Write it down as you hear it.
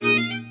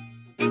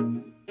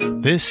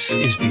This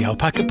is the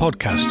Alpaca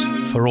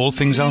Podcast for all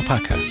things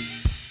alpaca.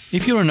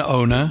 If you're an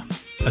owner,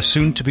 a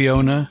soon-to-be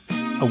owner,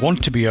 a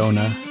want-to-be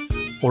owner,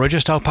 or are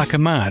just alpaca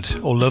mad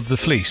or love the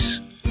fleece,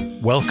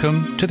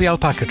 welcome to the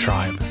Alpaca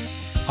Tribe.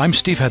 I'm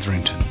Steve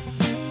Hetherington.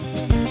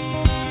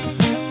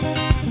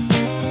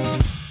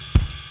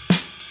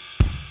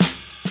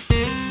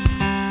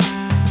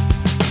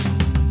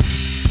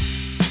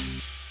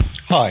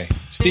 Hi,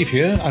 Steve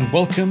here, and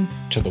welcome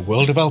to the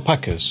world of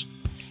alpacas,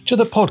 to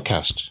the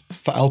podcast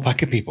for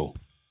alpaca people.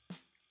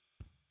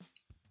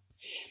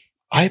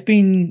 I've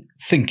been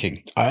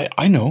thinking,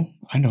 I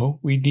know,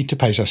 we need to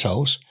pace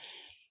ourselves.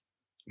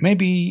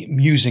 Maybe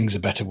musing's a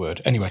better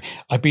word. Anyway,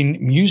 I've been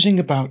musing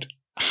about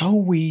how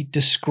we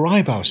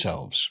describe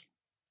ourselves.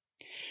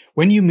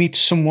 When you meet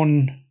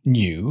someone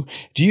new,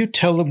 do you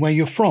tell them where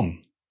you're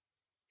from?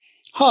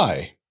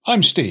 Hi,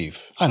 I'm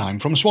Steve, and I'm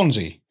from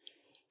Swansea.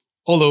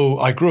 Although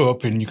I grew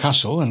up in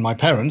Newcastle and my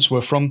parents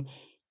were from...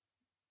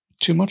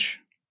 Too much?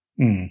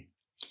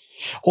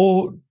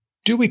 Or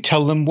do we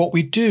tell them what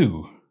we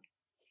do?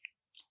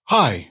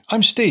 Hi,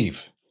 I'm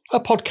Steve, a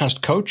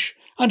podcast coach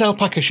and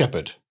alpaca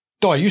shepherd,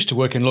 though I used to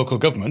work in local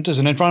government as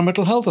an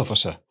environmental health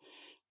officer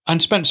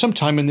and spent some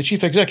time in the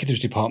Chief Executive's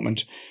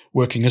department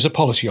working as a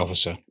policy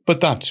officer, but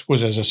that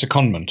was as a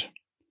secondment.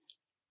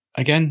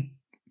 Again,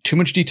 too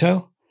much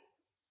detail?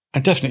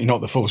 And definitely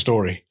not the full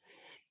story.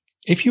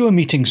 If you are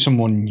meeting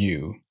someone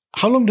new,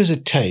 how long does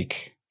it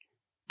take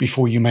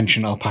before you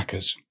mention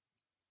alpacas?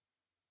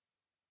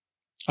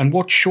 And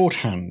what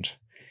shorthand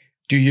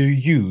do you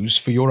use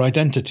for your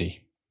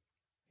identity?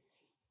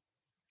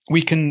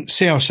 We can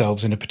see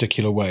ourselves in a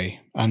particular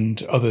way,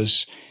 and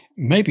others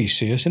maybe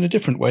see us in a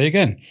different way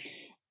again.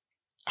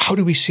 How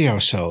do we see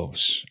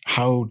ourselves?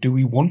 How do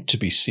we want to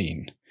be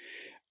seen?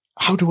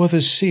 How do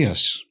others see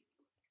us?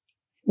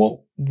 What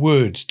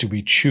words do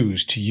we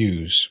choose to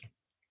use?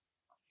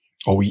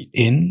 Are we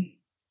in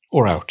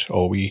or out?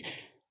 Are we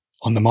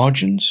on the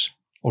margins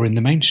or in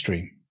the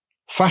mainstream?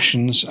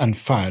 Fashions and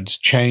fads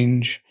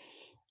change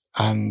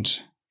and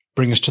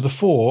bring us to the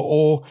fore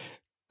or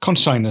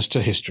consign us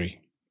to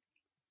history.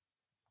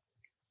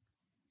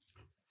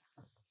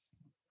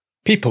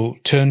 People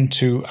turn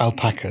to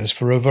alpacas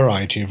for a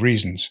variety of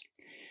reasons.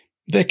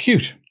 They're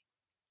cute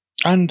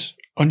and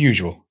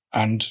unusual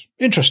and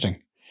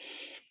interesting.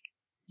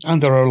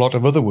 And there are a lot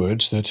of other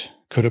words that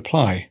could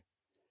apply.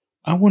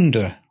 I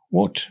wonder,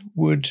 what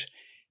would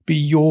be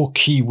your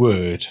key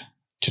word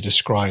to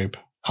describe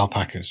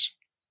alpacas?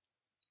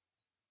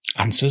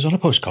 Answers on a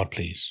postcard,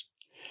 please.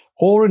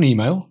 Or an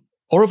email,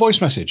 or a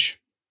voice message.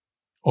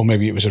 Or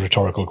maybe it was a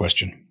rhetorical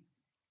question.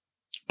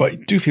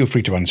 But do feel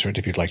free to answer it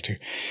if you'd like to.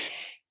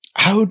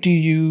 How do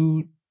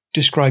you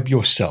describe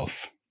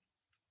yourself?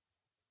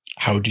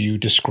 How do you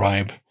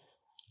describe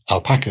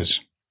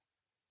alpacas?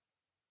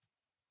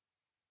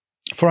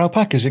 For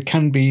alpacas, it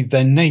can be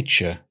their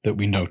nature that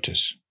we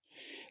notice.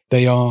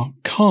 They are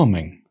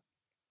calming.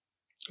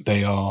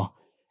 They are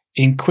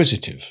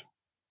inquisitive.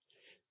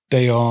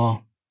 They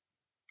are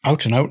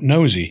out and out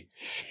nosy.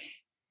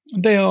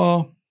 They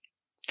are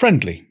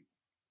friendly,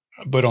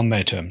 but on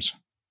their terms.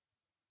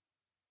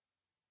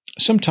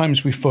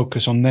 Sometimes we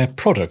focus on their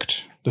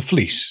product, the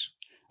fleece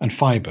and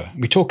fibre.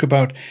 We talk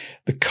about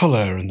the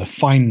colour and the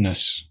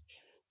fineness,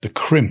 the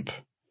crimp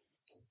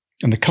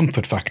and the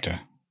comfort factor.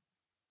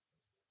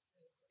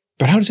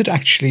 But how does it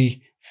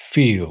actually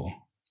feel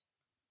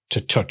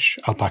to touch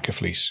alpaca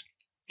fleece?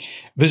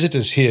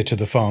 Visitors here to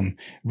the farm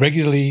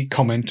regularly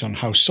comment on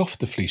how soft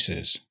the fleece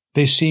is.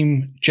 They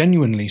seem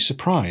genuinely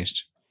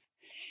surprised.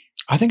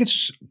 I think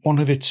it's one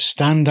of its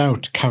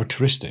standout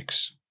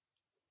characteristics.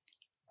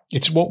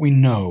 It's what we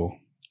know,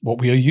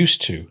 what we are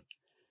used to.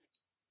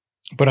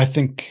 But I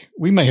think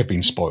we may have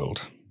been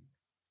spoiled.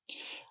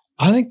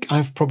 I think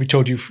I've probably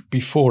told you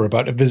before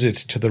about a visit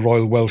to the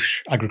Royal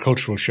Welsh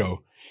Agricultural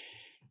Show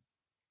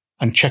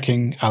and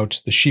checking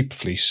out the sheep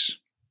fleece.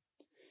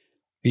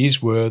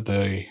 These were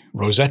the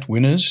rosette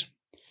winners.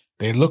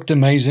 They looked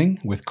amazing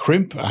with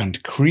crimp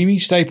and creamy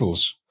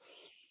staples.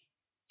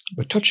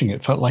 But touching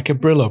it felt like a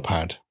Brillo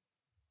pad.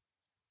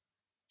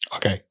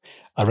 Okay,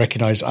 I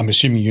recognise I'm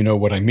assuming you know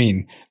what I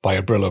mean by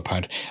a Brillo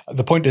pad.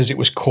 The point is it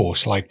was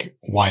coarse, like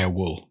wire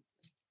wool.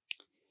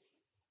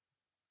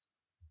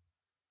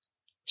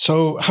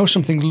 So how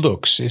something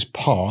looks is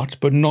part,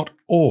 but not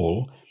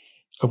all,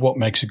 of what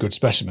makes a good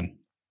specimen.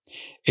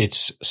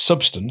 Its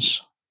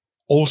substance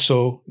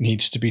also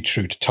needs to be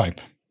true to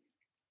type.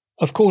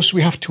 Of course,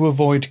 we have to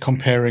avoid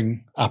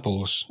comparing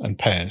apples and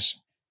pears.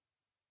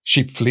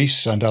 Sheep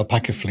fleece and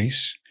alpaca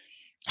fleece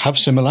have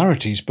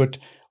similarities, but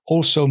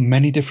also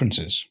many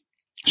differences,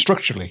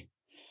 structurally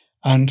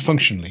and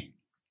functionally.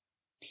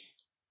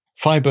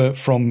 Fibre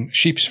from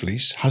sheep's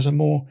fleece has a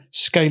more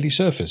scaly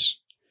surface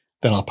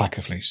than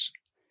alpaca fleece.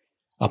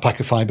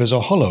 Alpaca fibres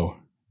are hollow,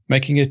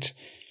 making it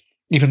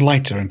even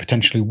lighter and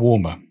potentially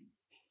warmer.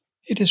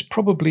 It is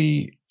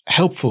probably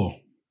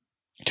helpful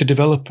to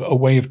develop a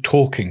way of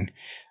talking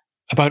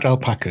about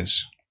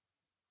alpacas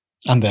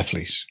and their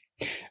fleece,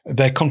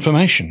 their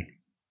conformation,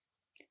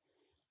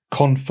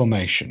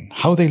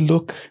 how they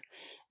look,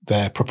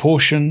 their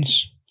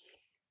proportions,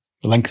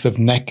 the length of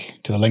neck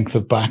to the length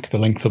of back, the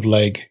length of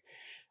leg,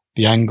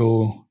 the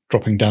angle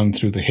dropping down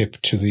through the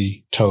hip to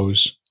the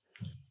toes,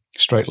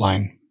 straight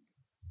line.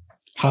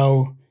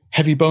 How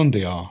heavy boned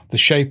they are, the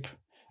shape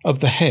of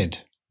the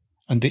head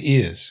and the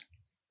ears.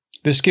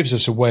 This gives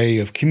us a way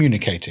of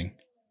communicating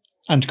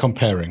and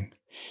comparing.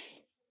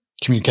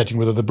 Communicating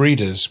with other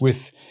breeders,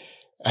 with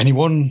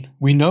anyone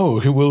we know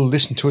who will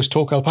listen to us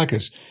talk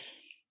alpacas.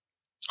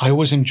 I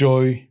always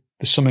enjoy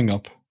the summing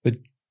up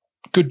that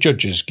good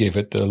judges give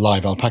at the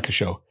live alpaca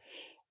show.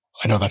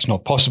 I know that's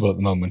not possible at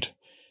the moment,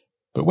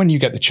 but when you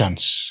get the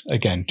chance,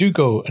 again, do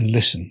go and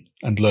listen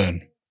and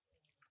learn.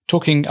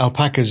 Talking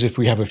alpacas if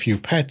we have a few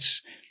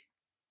pets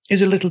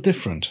is a little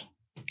different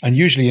and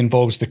usually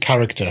involves the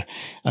character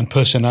and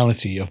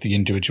personality of the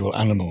individual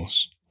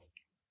animals.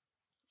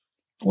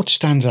 What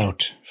stands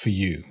out for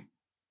you?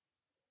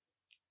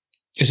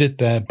 Is it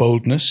their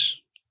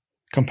boldness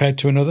compared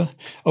to another?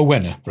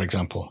 Owena, for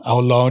example,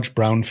 our large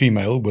brown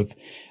female with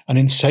an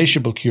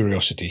insatiable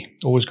curiosity,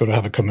 always got to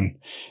have a come and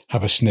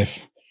have a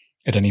sniff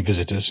at any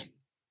visitors,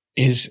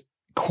 is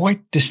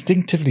quite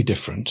distinctively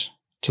different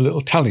to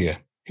little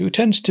Talia, who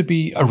tends to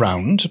be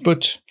around,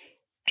 but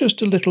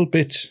just a little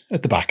bit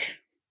at the back,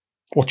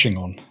 watching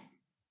on.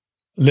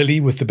 Lily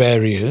with the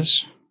bare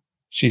ears,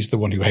 she's the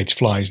one who hates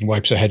flies and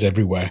wipes her head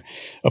everywhere,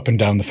 up and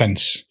down the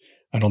fence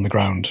and on the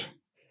ground,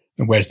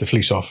 and wears the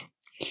fleece off.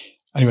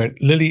 Anyway,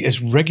 Lily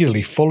is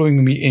regularly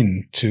following me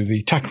into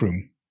the tack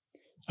room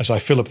as I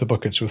fill up the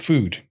buckets with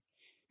food.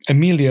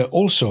 Amelia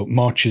also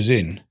marches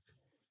in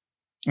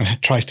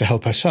and tries to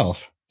help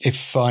herself.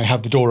 If I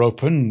have the door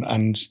open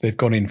and they've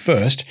gone in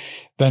first,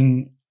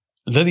 then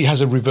Lily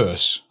has a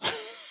reverse.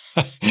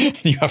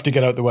 You have to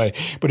get out of the way.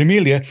 But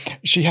Amelia,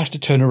 she has to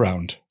turn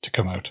around to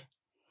come out.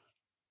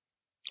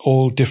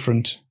 All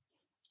different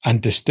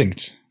and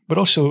distinct, but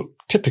also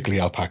typically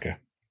alpaca.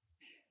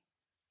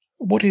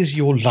 What is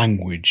your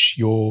language,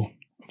 your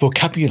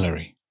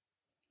vocabulary?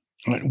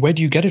 Where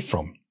do you get it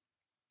from?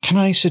 Can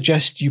I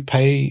suggest you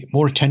pay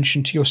more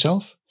attention to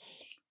yourself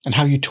and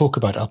how you talk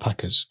about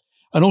alpacas,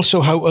 and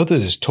also how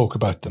others talk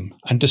about them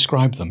and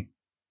describe them?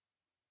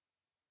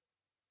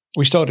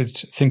 We started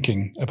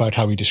thinking about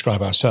how we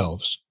describe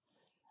ourselves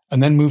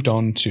and then moved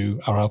on to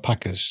our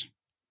alpacas.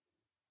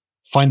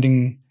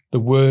 Finding the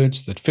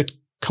words that fit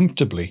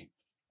comfortably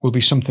will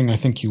be something I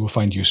think you will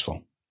find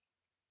useful.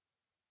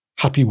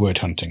 Happy word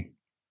hunting.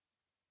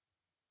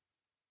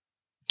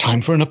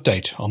 Time for an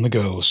update on the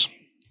girls.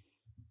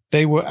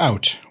 They were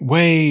out,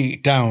 way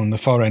down the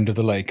far end of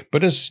the lake,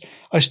 but as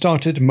I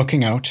started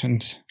mucking out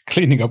and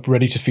cleaning up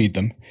ready to feed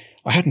them,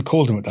 I hadn't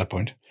called them at that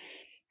point,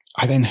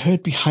 I then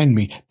heard behind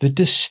me the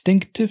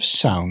distinctive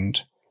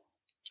sound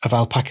of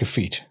alpaca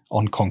feet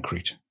on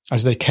concrete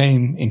as they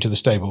came into the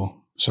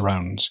stable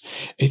surrounds.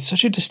 It's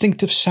such a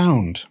distinctive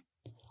sound,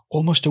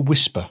 almost a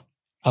whisper.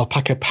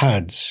 Alpaca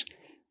pads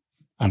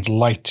and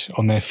light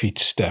on their feet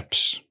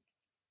steps.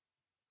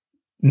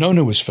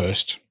 Nona was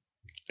first.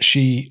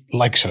 She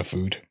likes her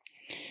food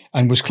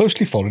and was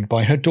closely followed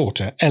by her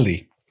daughter,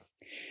 Ellie,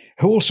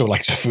 who also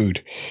likes her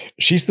food.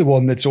 She's the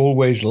one that's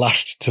always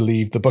last to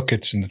leave the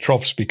buckets and the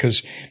troughs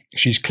because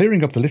she's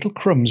clearing up the little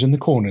crumbs in the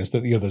corners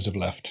that the others have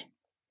left.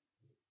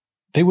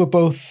 They were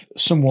both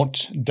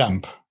somewhat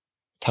damp,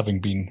 having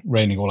been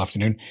raining all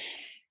afternoon,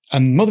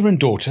 and mother and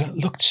daughter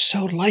looked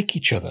so like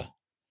each other.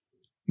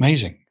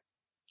 Amazing.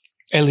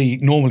 Ellie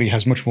normally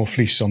has much more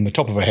fleece on the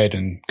top of her head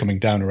and coming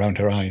down around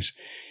her eyes,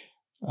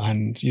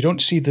 and you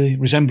don't see the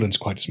resemblance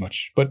quite as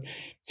much. But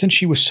since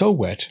she was so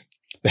wet,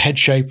 the head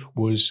shape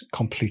was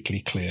completely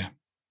clear.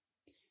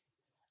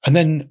 And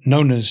then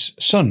Nona's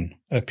son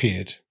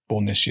appeared,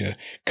 born this year,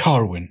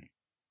 Carwin.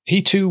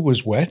 He too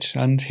was wet,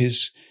 and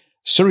his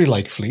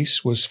Surrey-like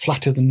fleece was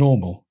flatter than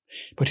normal.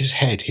 But his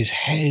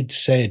head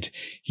said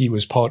he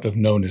was part of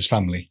Nona's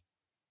family.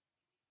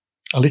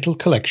 A little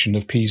collection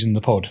of peas in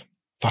the pod.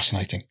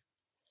 Fascinating.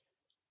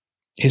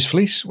 His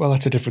fleece? Well,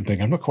 that's a different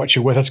thing. I'm not quite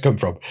sure where that's come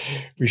from.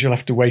 We shall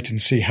have to wait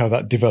and see how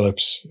that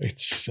develops.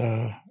 It's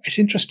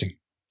interesting.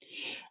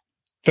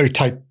 Very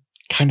tight,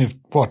 kind of,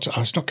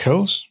 it's not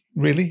curls,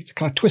 really. It's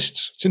kind of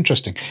twists. It's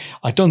interesting.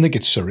 I don't think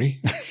it's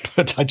Surrey,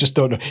 but I just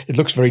don't know. It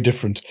looks very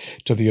different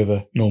to the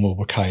other normal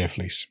Wakaya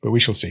fleece, but we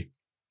shall see.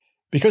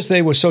 Because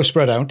they were so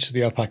spread out,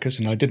 the alpacas,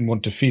 and I didn't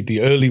want to feed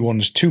the early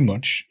ones too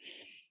much,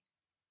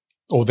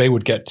 or they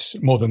would get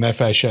more than their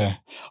fair share.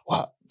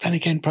 Well, then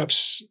again,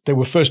 perhaps they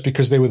were first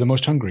because they were the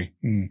most hungry.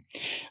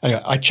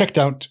 Anyway, I checked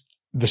out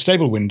the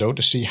stable window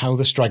to see how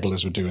the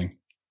stragglers were doing.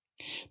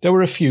 There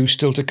were a few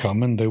still to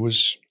come, and there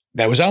was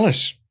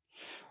Alice,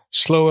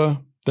 slower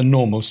than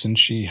normal since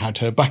she had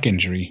her back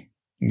injury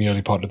in the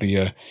early part of the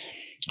year.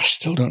 I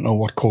still don't know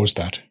what caused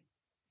that.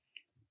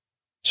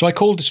 So I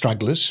called the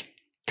stragglers.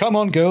 Come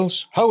on,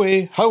 girls.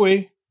 Hoey,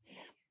 hoey.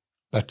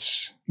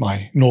 That's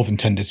my northern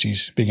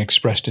tendencies being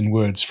expressed in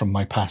words from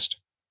my past.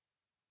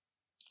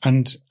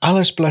 And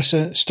Alice, bless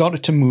her,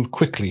 started to move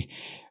quickly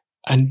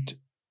and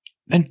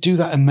then do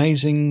that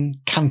amazing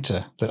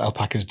canter that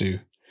alpacas do.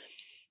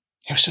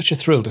 It was such a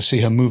thrill to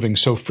see her moving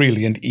so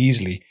freely and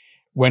easily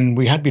when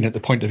we had been at the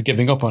point of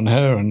giving up on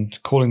her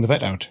and calling the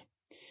vet out.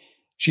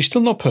 She's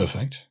still not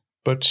perfect,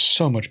 but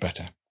so much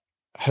better.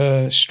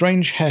 Her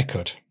strange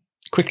haircut,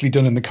 quickly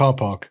done in the car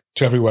park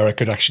to everywhere I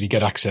could actually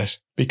get access,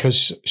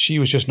 because she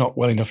was just not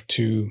well enough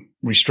to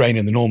restrain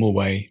in the normal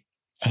way,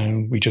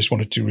 and we just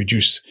wanted to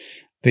reduce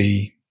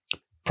the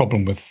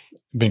problem with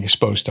being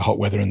exposed to hot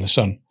weather in the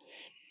sun.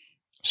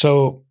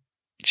 So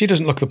she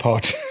doesn't look the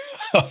part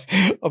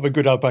of a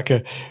good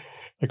alpaca,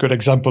 a good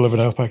example of an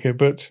alpaca,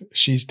 but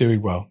she's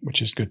doing well,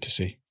 which is good to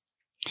see.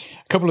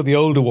 A couple of the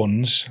older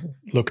ones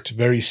looked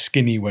very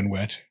skinny when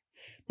wet.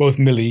 Both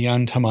Millie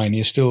and Hermione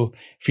are still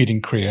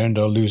feeding cria and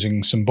are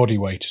losing some body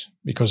weight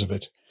because of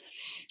it.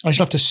 I just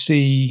have to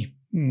see.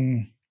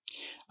 I'm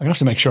going to have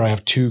to make sure I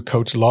have 2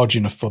 coats large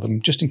enough for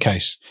them, just in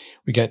case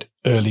we get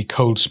early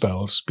cold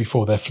spells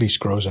before their fleece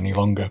grows any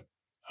longer.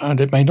 And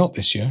it may not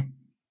this year.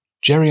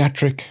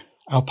 Geriatric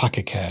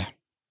alpaca care.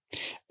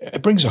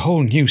 It brings a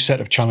whole new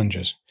set of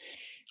challenges.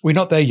 We're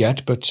not there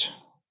yet, but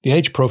the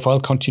age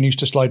profile continues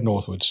to slide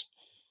northwards.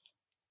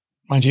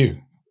 Mind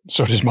you,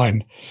 so does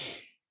mine.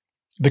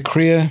 The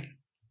cria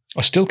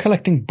are still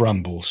collecting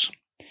brambles,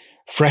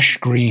 fresh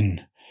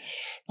green,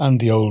 and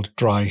the old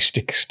dry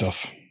stick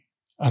stuff,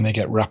 and they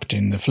get wrapped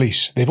in the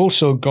fleece. They've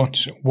also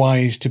got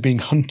wise to being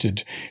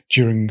hunted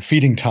during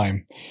feeding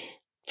time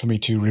for me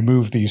to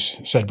remove these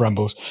said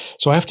brambles,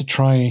 so I have to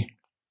try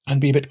and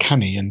be a bit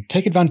canny and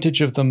take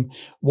advantage of them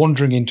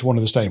wandering into one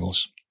of the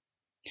stables.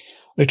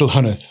 Little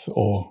Hunneth,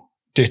 or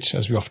Dit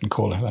as we often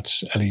call her,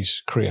 that's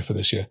Ellie's cria for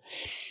this year,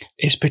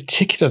 is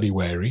particularly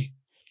wary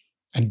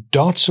and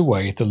darts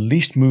away at the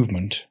least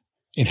movement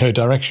in her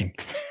direction.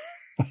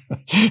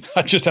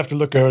 I just have to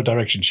look at her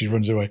direction. She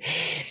runs away.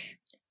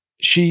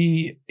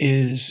 She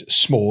is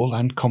small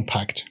and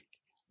compact,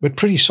 but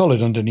pretty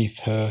solid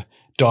underneath her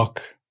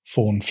dark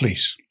fawn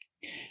fleece.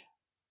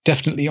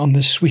 Definitely on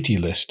the sweetie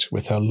list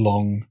with her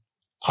long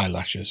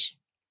eyelashes.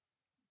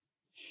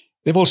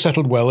 They've all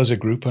settled well as a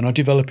group and are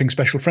developing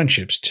special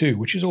friendships too,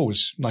 which is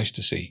always nice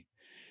to see.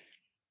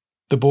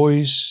 The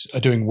boys are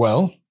doing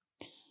well,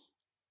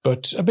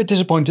 but a bit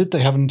disappointed they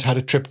haven't had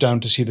a trip down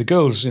to see the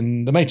girls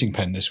in the mating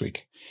pen this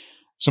week.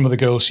 Some of the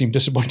girls seem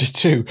disappointed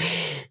too,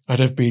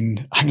 and have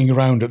been hanging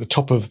around at the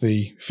top of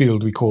the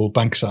field we call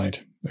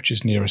Bankside, which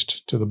is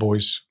nearest to the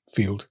boys'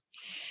 field.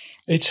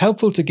 It's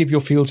helpful to give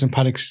your fields and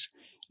paddocks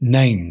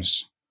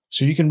names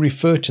so you can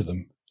refer to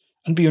them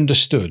and be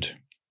understood,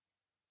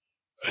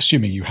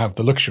 assuming you have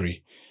the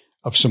luxury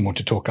of someone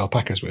to talk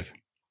alpacas with.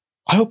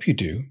 I hope you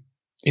do.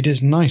 It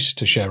is nice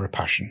to share a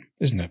passion,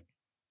 isn't it?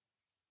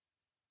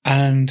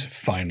 And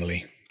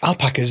finally,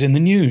 alpacas in the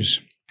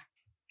news,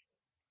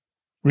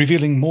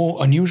 revealing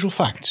more unusual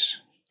facts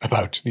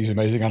about these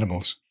amazing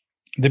animals.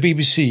 The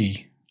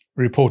BBC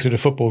reported a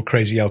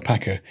football-crazy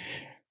alpaca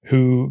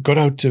who got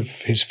out of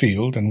his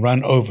field and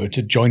ran over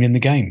to join in the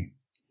game.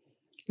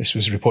 This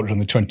was reported on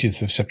the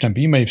 20th of September.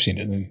 You may have seen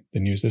it in the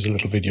news. There's a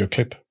little video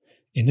clip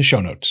in the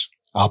show notes.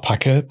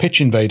 Alpaca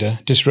pitch invader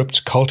disrupts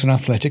Carlton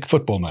Athletic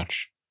football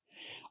match.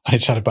 And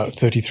it's had about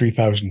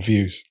 33,000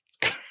 views.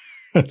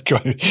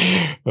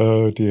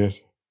 Oh dear.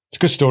 It's a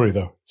good story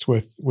though. It's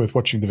worth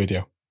watching the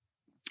video.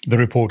 The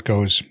report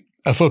goes,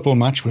 a football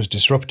match was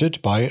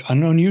disrupted by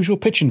an unusual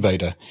pitch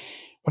invader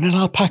when an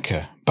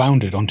alpaca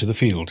bounded onto the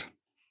field.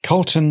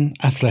 Carlton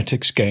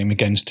Athletics game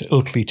against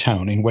Ilkley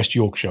Town in West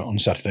Yorkshire on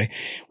Saturday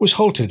was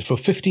halted for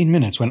 15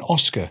 minutes when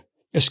Oscar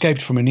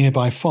escaped from a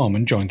nearby farm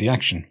and joined the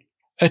action.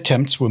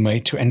 Attempts were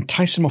made to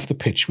entice him off the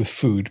pitch with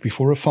food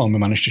before a farmer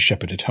managed to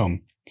shepherd it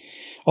home.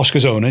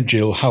 Oscar's owner,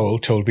 Jill Howell,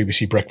 told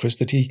BBC Breakfast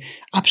that he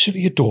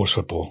absolutely adores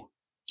football.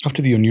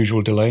 After the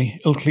unusual delay,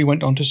 Ilkley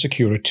went on to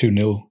secure a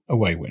 2-0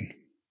 away win.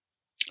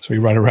 So he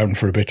ran around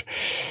for a bit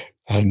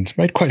and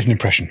made quite an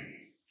impression.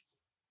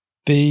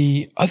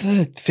 The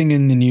other thing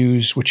in the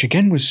news, which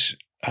again was,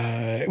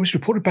 it was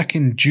reported back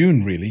in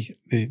June, really,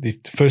 the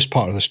first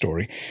part of the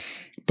story,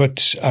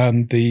 but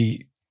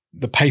the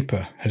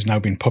paper has now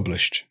been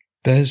published.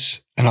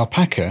 There's an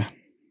alpaca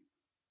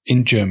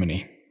in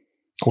Germany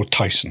called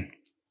Tyson,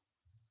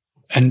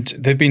 and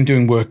they've been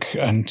doing work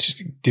and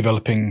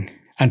developing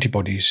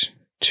antibodies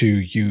to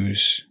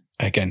use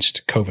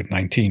against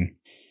COVID-19.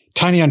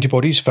 Tiny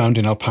antibodies found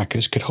in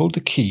alpacas could hold the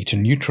key to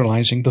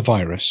neutralizing the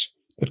virus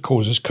that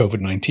causes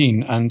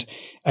COVID-19 and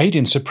aid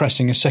in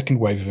suppressing a second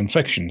wave of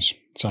infections,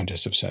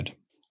 scientists have said.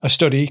 A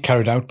study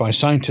carried out by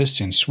scientists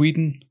in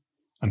Sweden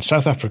and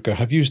South Africa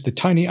have used the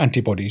tiny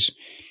antibodies,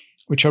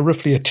 which are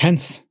roughly a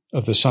tenth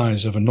of the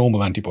size of a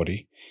normal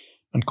antibody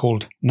and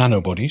called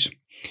nanobodies,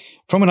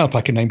 from an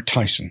alpaca named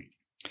Tyson,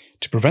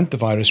 to prevent the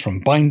virus from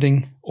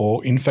binding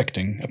or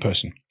infecting a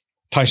person.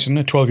 Tyson,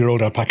 a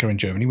 12-year-old alpaca in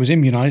Germany, was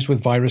immunized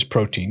with virus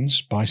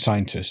proteins by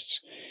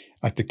scientists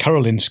at the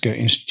Karolinska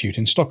Institute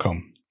in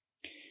Stockholm.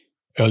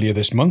 Earlier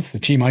this month, the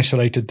team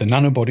isolated the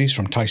nanobodies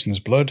from Tyson's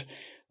blood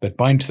that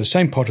bind to the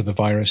same part of the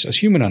virus as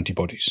human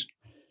antibodies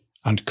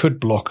and could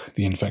block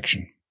the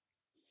infection.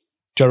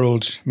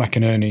 Gerald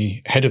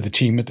McInerney, head of the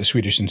team at the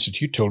Swedish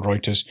Institute, told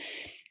Reuters,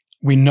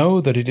 "We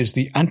know that it is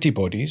the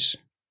antibodies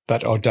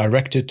that are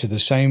directed to the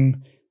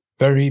same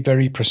very,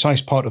 very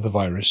precise part of the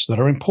virus that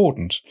are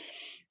important.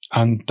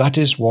 And that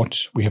is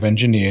what we have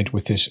engineered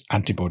with this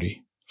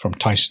antibody from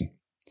Tyson.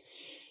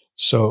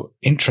 So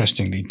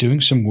interestingly,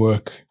 doing some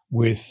work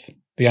with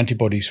the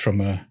antibodies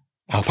from an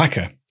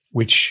alpaca,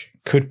 which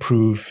could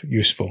prove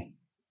useful.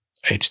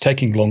 It's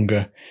taking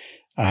longer,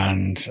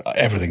 and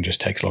everything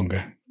just takes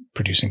longer,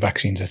 producing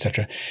vaccines,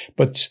 etc.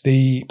 But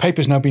the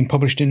paper's now been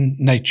published in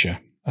Nature.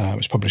 It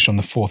was published on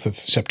the 4th of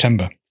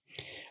September.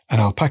 An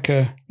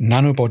alpaca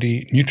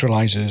nanobody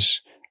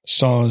neutralizes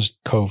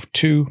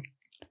SARS-CoV-2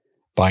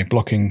 by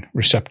blocking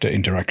receptor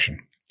interaction.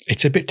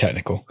 It's a bit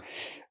technical,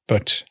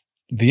 but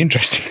the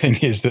interesting thing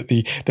is that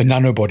the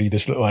nanobody,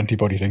 this little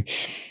antibody thing,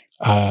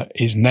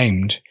 is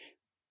named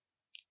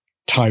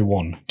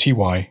TY1,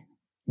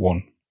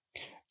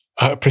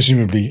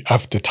 presumably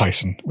after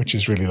Tyson, which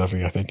is really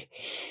lovely, I think.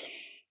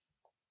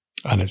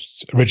 And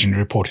it's originally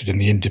reported in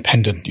the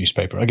Independent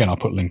newspaper. Again, I'll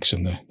put links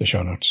in the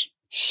show notes.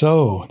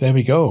 So there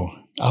we go.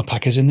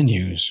 Alpacas in the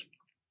news.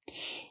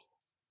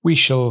 We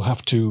shall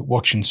have to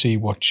watch and see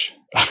what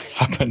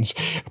happens.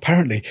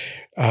 Apparently,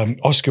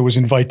 Oscar was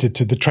invited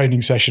to the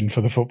training session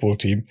for the football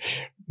team.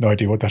 No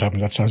idea what that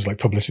happens. That sounds like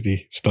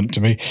publicity stunt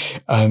to me.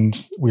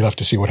 And we'll have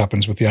to see what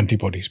happens with the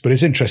antibodies. But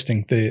it's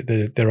interesting.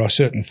 There are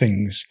certain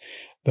things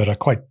that are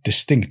quite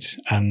distinct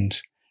and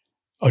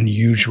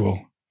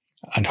unusual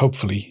and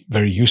hopefully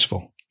very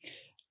useful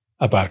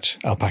about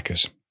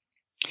alpacas.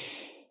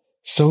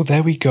 So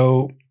there we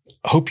go.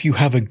 Hope you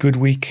have a good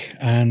week,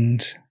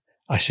 and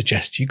I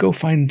suggest you go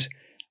find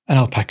an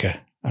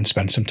alpaca and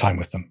spend some time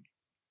with them.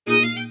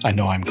 I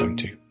know I'm going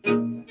to.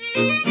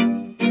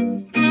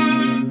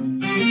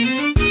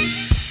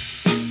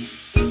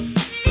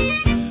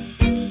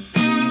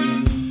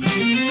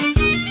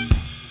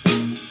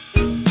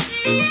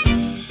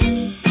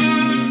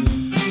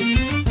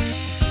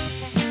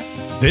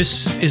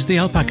 This is the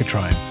Alpaca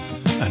Tribe,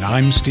 and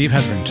I'm Steve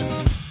Hetherington.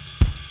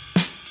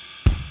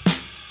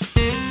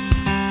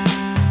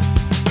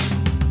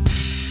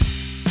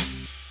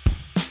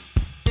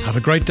 Have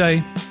a great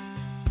day.